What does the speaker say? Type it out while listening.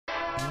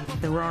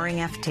The Roaring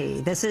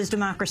FT. This is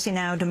Democracy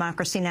Now!,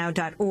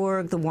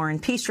 democracynow.org, the War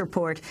and Peace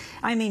Report.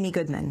 I'm Amy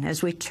Goodman.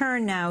 As we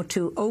turn now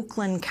to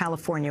Oakland,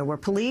 California, where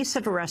police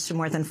have arrested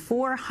more than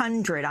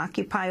 400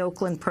 Occupy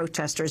Oakland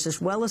protesters, as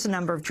well as a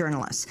number of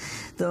journalists.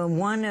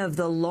 One of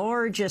the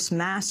largest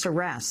mass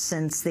arrests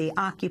since the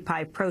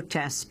Occupy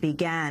protests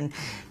began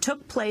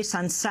took place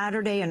on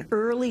Saturday and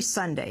early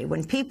Sunday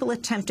when people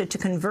attempted to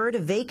convert a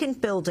vacant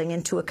building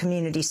into a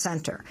community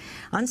center.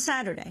 On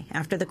Saturday,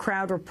 after the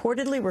crowd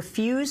reportedly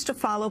refused to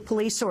follow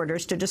police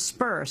orders to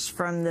disperse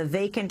from the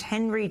vacant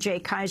Henry J.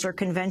 Kaiser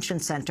Convention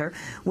Center,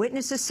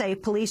 witnesses say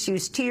police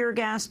used tear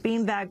gas,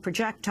 beanbag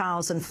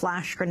projectiles, and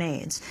flash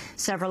grenades.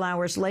 Several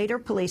hours later,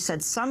 police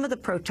said some of the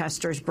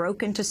protesters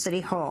broke into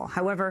City Hall.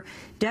 However,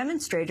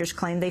 demonstrators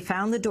claim they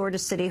found the door to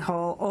City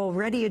Hall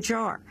already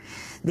ajar.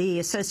 The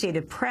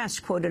Associated Press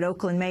quoted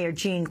Oakland Mayor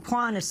Jean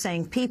Quan as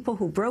saying people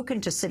who broke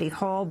into City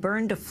Hall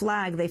burned a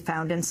flag they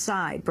found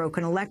inside, broke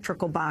an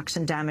electrical box,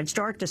 and damaged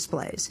art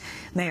displays.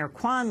 Mayor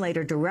Quan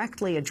later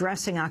directly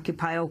addressing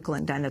Occupy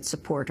Oakland and its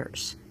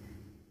supporters.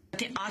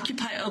 The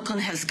Occupy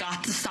Oakland has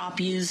got to stop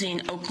using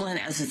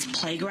Oakland as its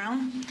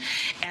playground,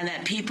 and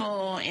that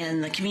people in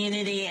the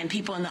community and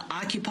people in the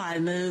Occupy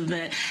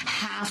movement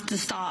have to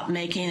stop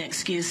making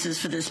excuses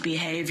for this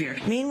behavior.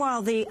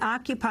 Meanwhile, the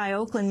Occupy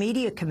Oakland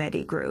Media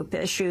Committee group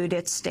issued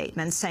its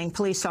statement saying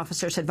police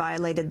officers had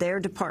violated their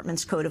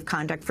department's code of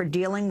conduct for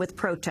dealing with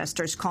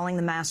protesters, calling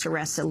the mass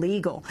arrests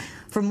illegal.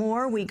 For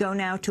more, we go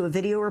now to a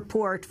video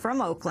report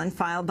from Oakland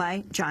filed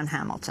by John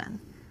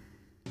Hamilton.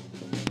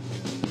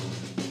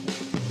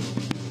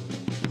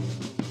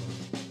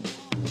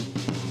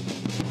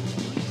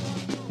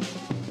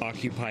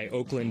 Occupy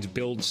Oakland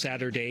billed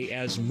Saturday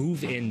as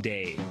Move-In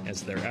Day,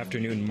 as their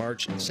afternoon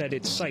march set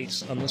its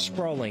sights on the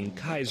sprawling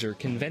Kaiser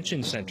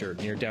Convention Center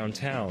near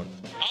downtown.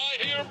 I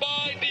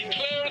hereby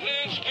declare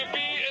this to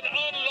be an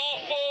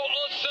unlawful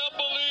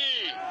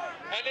assembly,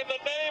 and in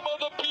the name of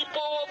the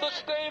people of the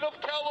state of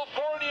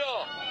California,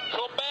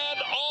 command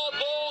all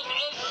those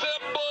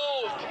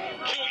assembled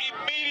to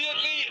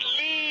immediately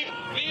leave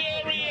the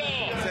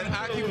area. Said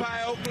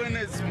Occupy Oakland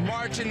is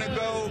marching to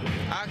go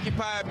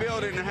occupy a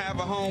building and have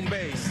a home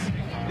base.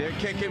 They're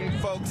kicking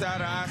folks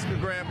out of Oscar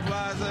Grand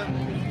Plaza,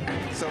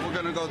 so we're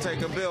going to go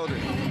take a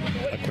building.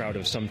 A crowd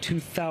of some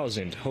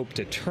 2,000 hoped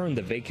to turn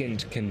the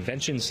vacant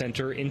convention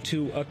center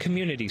into a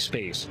community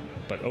space,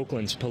 but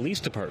Oakland's police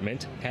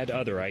department had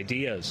other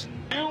ideas.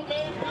 You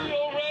may be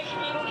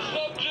arrested or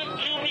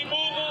subject to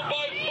removal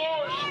by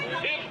force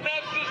if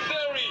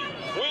necessary,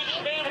 which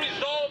may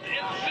result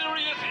in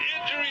serious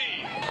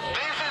injury.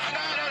 This is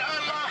not an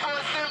unlawful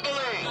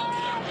assembly.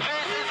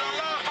 This is a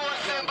lawful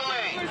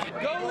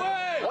assembly. Go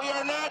away! We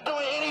are not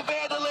doing any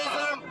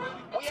vandalism.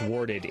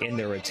 Thwarted in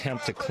their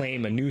attempt to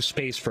claim a new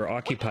space for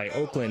Occupy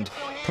Oakland,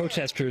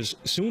 protesters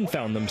soon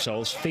found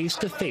themselves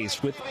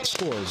face-to-face with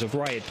scores of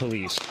riot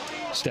police.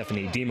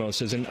 Stephanie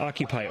Demos is an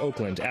Occupy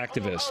Oakland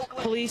activist.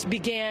 Police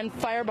began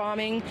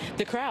firebombing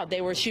the crowd.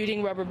 They were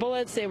shooting rubber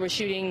bullets, they were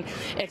shooting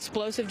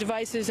explosive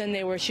devices, and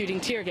they were shooting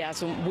tear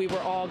gas. We were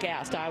all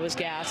gassed. I was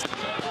gassed.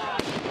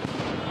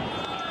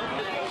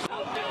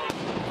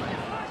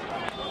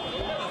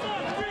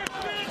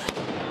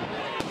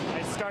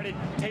 Started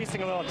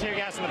tasting a little tear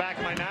gas in the back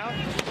of my mouth,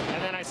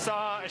 and then I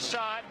saw a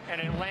shot,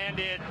 and it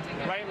landed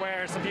right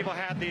where some people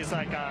had these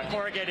like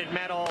corrugated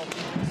metal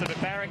sort of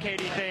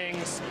barricadey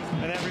things,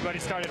 and everybody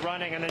started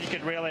running, and then you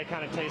could really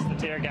kind of taste the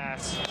tear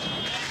gas.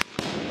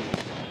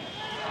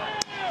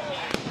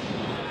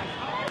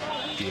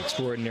 The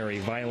extraordinary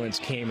violence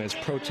came as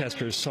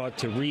protesters sought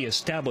to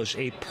re-establish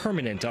a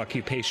permanent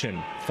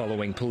occupation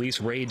following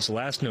police raids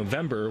last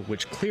November,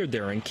 which cleared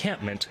their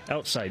encampment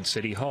outside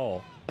City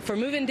Hall. For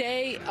Move-In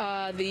Day,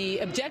 the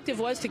objective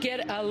was to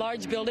get a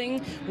large building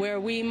where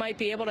we might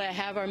be able to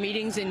have our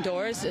meetings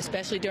indoors,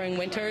 especially during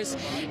winters,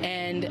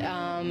 and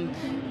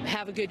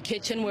have a good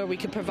kitchen where we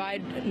could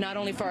provide not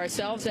only for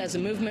ourselves as a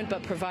movement,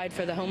 but provide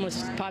for the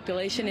homeless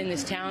population in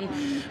this town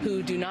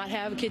who do not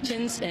have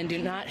kitchens and do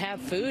not have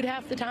food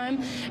half the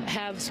time,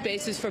 have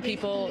spaces for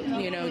people,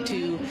 you know,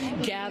 to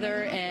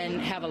gather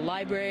and have a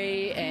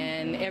library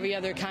and every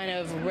other kind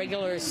of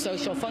regular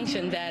social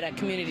function that a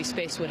community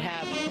space would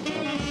have.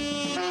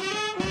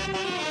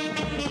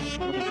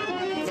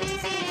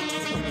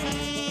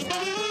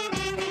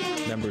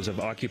 Members of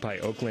Occupy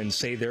Oakland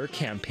say their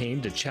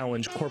campaign to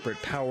challenge corporate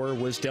power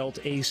was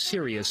dealt a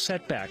serious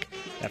setback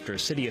after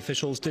city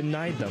officials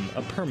denied them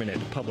a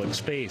permanent public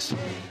space.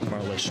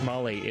 Marla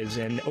Schmale is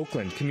an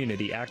Oakland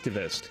community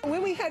activist.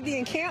 When we had the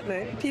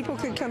encampment, people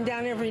could come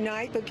down every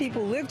night, but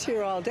people lived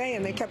here all day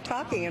and they kept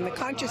talking, and the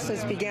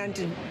consciousness began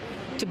to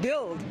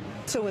build.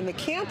 So when the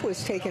camp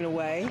was taken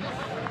away,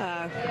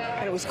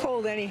 and it was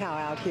cold anyhow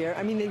out here,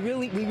 I mean,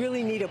 we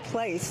really need a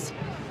place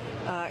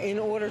in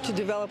order to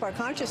develop our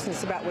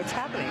consciousness about what's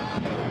happening.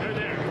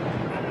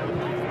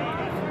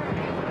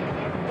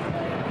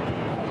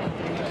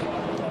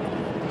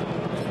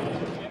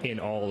 In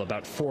all,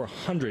 about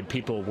 400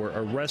 people were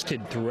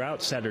arrested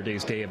throughout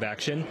Saturday's day of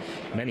action,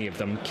 many of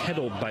them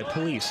kettled by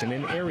police in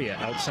an area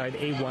outside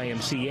a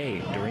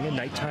YMCA during a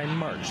nighttime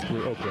march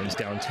through Oakland's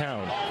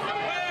downtown.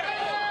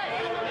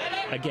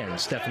 Again,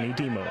 Stephanie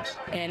Demos.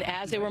 And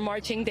as they were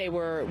marching, they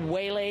were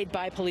waylaid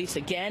by police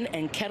again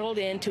and kettled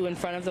into in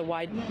front of the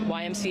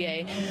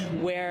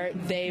YMCA, where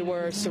they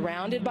were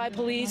surrounded by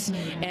police.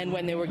 And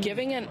when they were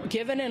given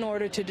an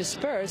order to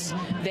disperse,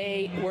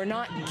 they were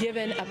not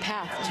given a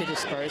path to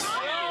disperse.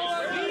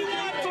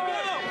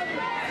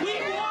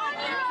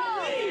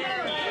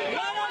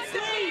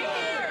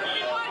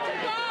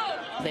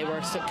 They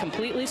were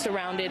completely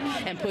surrounded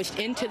and pushed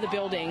into the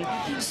building.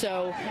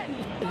 So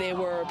there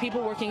were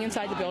people working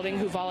inside the building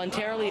who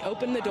voluntarily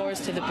opened the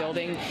doors to the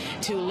building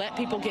to let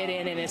people get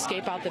in and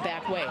escape out the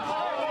back way.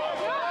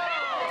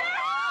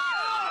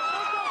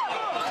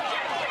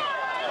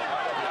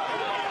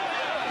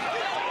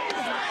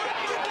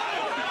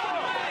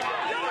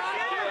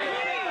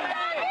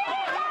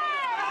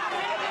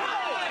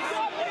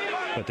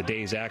 But the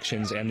day's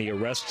actions and the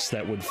arrests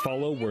that would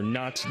follow were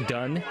not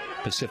done.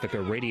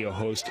 Pacifica radio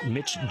host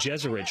Mitch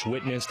Jeserich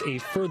witnessed a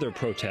further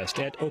protest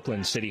at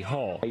Oakland City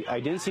Hall. I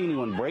didn't see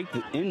anyone break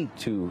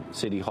into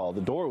City Hall.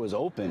 The door was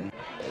open.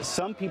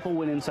 Some people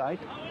went inside.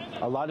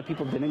 A lot of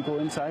people didn't go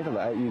inside.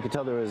 You could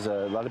tell there was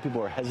a lot of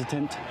people were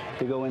hesitant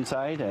to go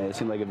inside. It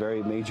seemed like a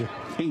very major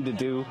thing to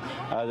do.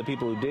 The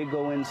people who did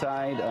go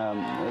inside,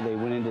 they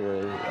went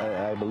into,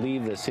 I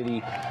believe, the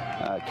city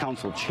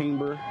council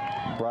chamber,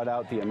 brought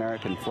out the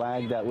American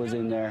flag that was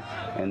in there,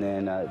 and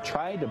then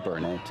tried to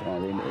burn it.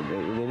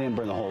 They didn't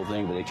burn the whole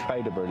thing, but they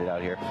tried to burn it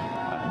out here.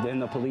 Then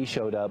the police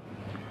showed up,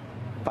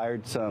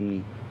 fired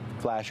some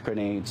flash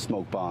grenades,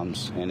 smoke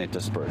bombs, and it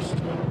dispersed.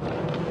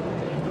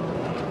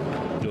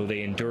 Though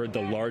they endured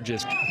the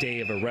largest day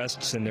of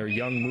arrests in their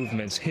young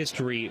movement's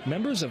history,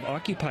 members of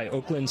Occupy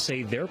Oakland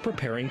say they're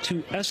preparing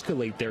to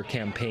escalate their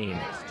campaign.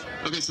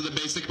 Okay, so the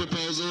basic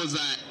proposal is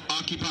that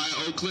Occupy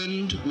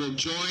Oakland will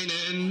join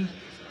in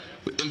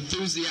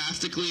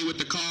enthusiastically with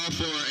the call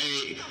for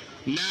a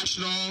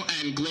national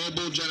and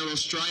global general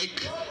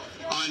strike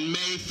on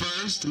May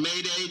 1st,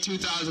 May Day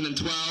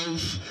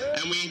 2012,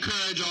 and we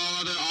encourage all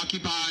other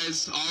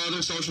Occupies, all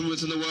other social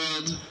movements in the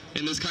world,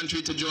 in this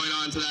country, to join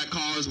on to that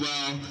call as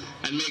well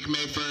and make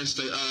May 1st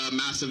a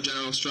massive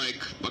general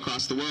strike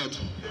across the world.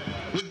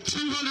 With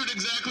 200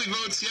 exactly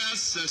votes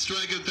yes, the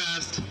strike has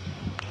passed.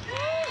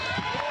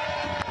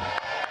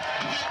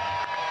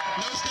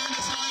 No stand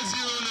aside,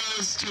 0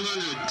 no's,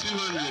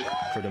 200.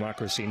 For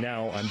Democracy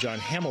Now!, I'm John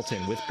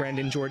Hamilton with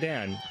Brandon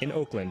Jordan in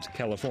Oakland,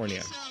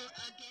 California.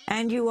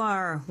 And you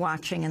are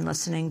watching and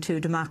listening to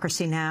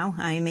Democracy Now!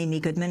 I am Amy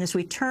Goodman. As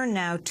we turn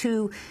now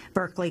to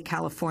Berkeley,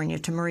 California,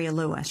 to Maria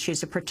Lewis.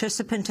 She's a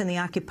participant in the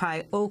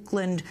Occupy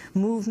Oakland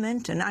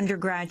movement, an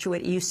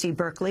undergraduate at UC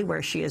Berkeley,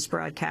 where she is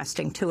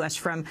broadcasting to us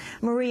from.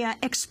 Maria,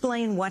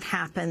 explain what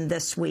happened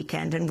this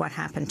weekend and what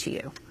happened to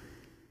you.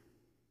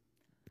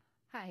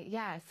 Hi,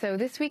 yeah. So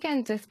this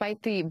weekend,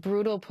 despite the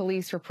brutal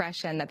police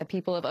repression that the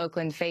people of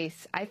Oakland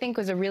face, I think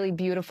was a really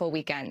beautiful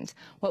weekend.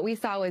 What we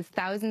saw was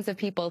thousands of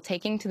people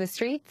taking to the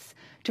streets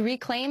to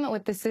reclaim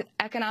what the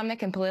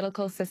economic and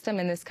political system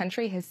in this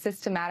country has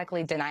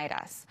systematically denied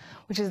us,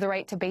 which is the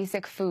right to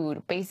basic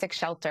food, basic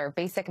shelter,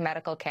 basic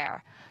medical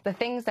care, the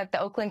things that the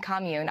Oakland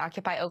commune,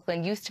 Occupy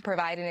Oakland, used to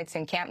provide in its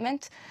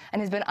encampment and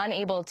has been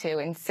unable to,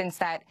 and since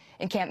that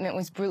encampment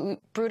was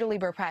brutally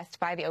repressed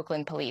by the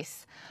Oakland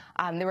police.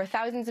 There were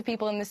thousands of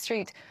people in the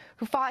street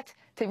who fought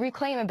to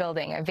reclaim a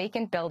building, a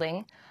vacant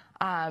building,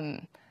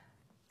 and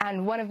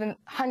one of the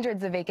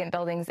hundreds of vacant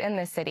buildings in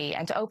this city,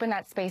 and to open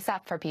that space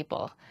up for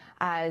people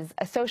as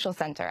a social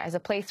center, as a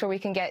place where we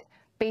can get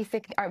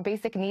our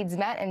basic needs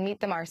met and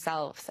meet them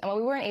ourselves. And while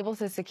we weren't able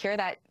to secure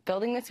that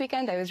building this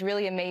weekend, I was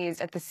really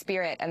amazed at the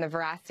spirit and the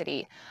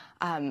veracity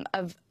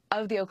of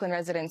the Oakland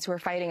residents who were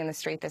fighting in the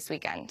street this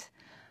weekend.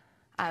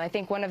 I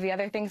think one of the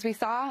other things we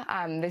saw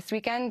this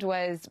weekend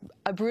was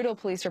a brutal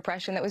police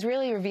repression that was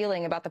really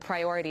revealing about the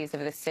priorities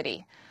of this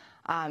city.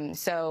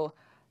 Tear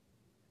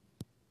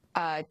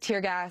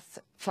gas,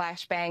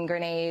 flashbang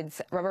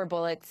grenades, rubber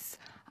bullets,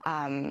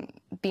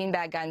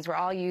 beanbag guns were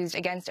all used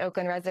against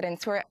Oakland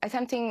residents who were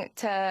attempting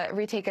to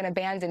retake an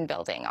abandoned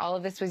building. All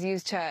of this was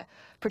used to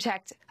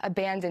protect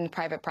abandoned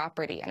private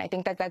property. And I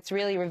think that that's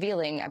really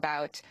revealing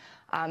about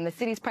the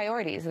city's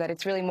priorities, that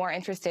it's really more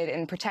interested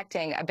in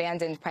protecting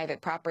abandoned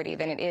private property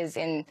than it is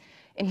in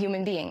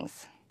human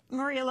beings.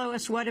 Maria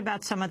Lewis, what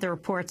about some of the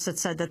reports that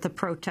said that the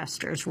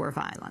protesters were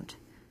violent?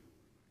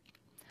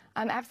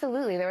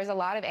 Absolutely. There was a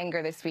lot of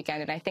anger this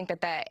weekend, and I think that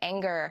the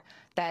anger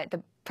that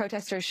the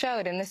protesters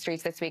showed in the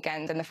streets this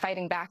weekend and the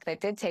fighting back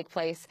that did take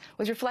place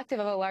was reflective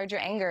of a larger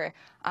anger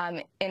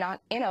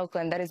in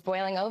Oakland that is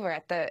boiling over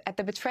at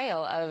the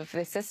betrayal of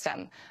the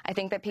system. I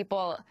think that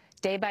people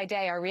day by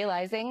day are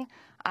realizing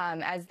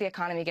as the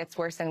economy gets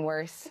worse and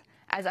worse,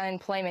 as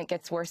unemployment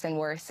gets worse and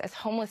worse, as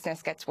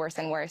homelessness gets worse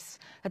and worse,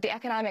 that the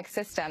economic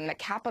system, that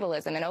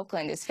capitalism in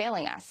Oakland is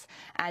failing us.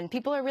 And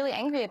people are really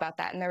angry about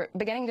that, and they're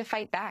beginning to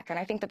fight back, and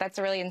I think that that's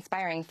a really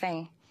inspiring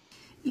thing.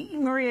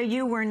 Maria,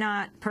 you were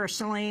not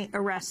personally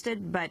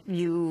arrested, but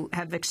you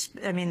have,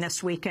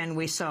 this weekend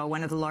we saw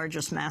one of the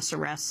largest mass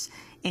arrests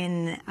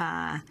in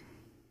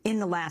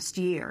the last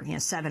year.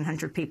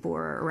 700 people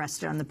were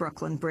arrested on the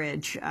Brooklyn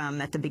Bridge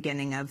at the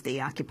beginning of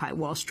the Occupy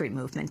Wall Street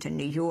movement in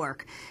New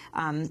York.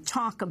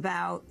 Talk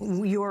about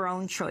your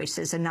own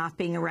choices and not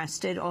being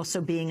arrested,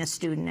 also being a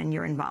student and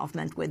your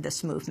involvement with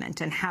this movement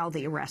and how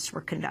the arrests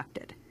were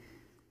conducted.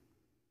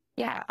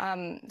 Yeah,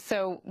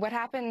 so what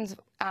happened,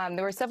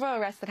 there were several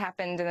arrests that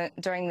happened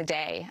during the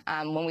day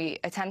when we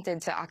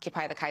attempted to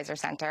occupy the Kaiser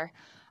Center.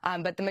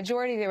 But the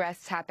majority of the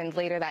arrests happened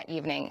later that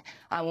evening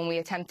when we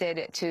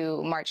attempted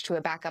to march to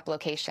a backup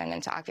location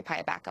and to occupy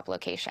a backup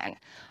location.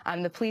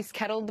 The police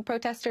kettled the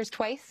protesters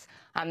twice.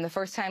 The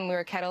first time we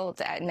were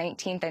kettled at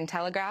 19th and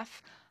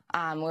Telegraph.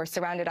 We were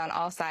surrounded on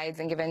all sides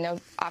and given no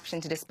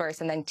option to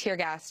disperse, and then tear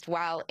gassed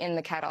while in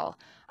the kettle.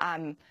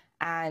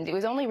 And it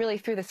was only really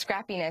through the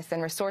scrappiness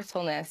and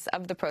resourcefulness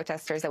of the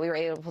protesters that we were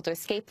able to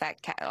escape that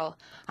kettle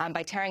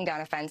by tearing down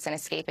a fence and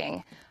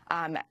escaping.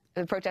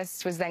 The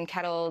protest was then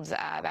kettled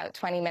about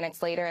 20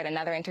 minutes later at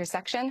another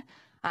intersection.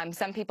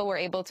 Some people were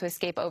able to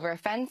escape over a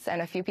fence,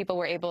 and a few people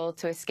were able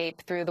to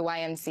escape through the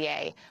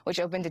YMCA, which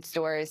opened its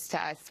doors to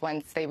us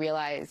once they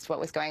realized what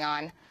was going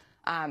on.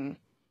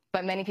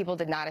 But many people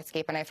did not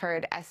escape, and I've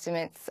heard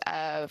estimates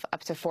of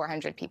up to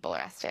 400 people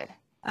arrested.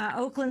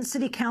 Oakland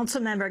City Council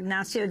member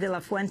Ignacio de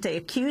la Fuente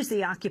accused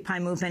the Occupy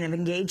movement of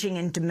engaging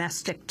in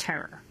domestic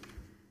terror.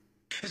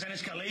 It's an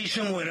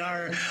escalation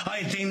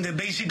I think that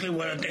basically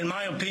what, in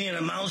my opinion,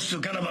 amounts to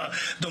kind of a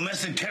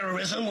domestic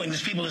terrorism when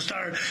these people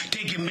start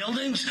taking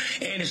buildings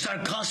and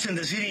start costing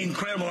the city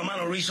incredible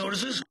amount of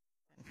resources.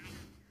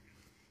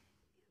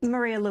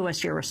 Maria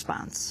Lewis, your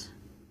response.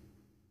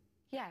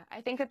 Yeah, I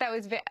think that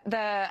was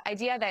the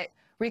idea that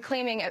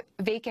reclaiming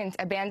vacant,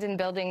 abandoned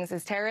buildings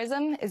as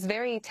terrorism is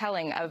very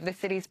telling of the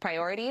city's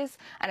priorities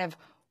and of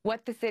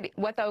what the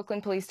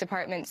Oakland Police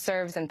Department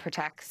serves and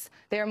protects.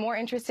 They are more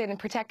interested in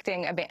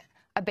protecting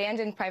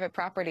abandoned private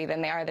property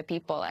than they are the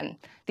people. And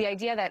the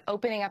idea that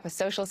opening up a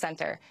social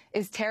center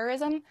is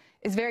terrorism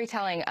is very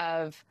telling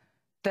of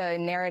the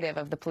narrative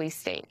of the police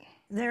state.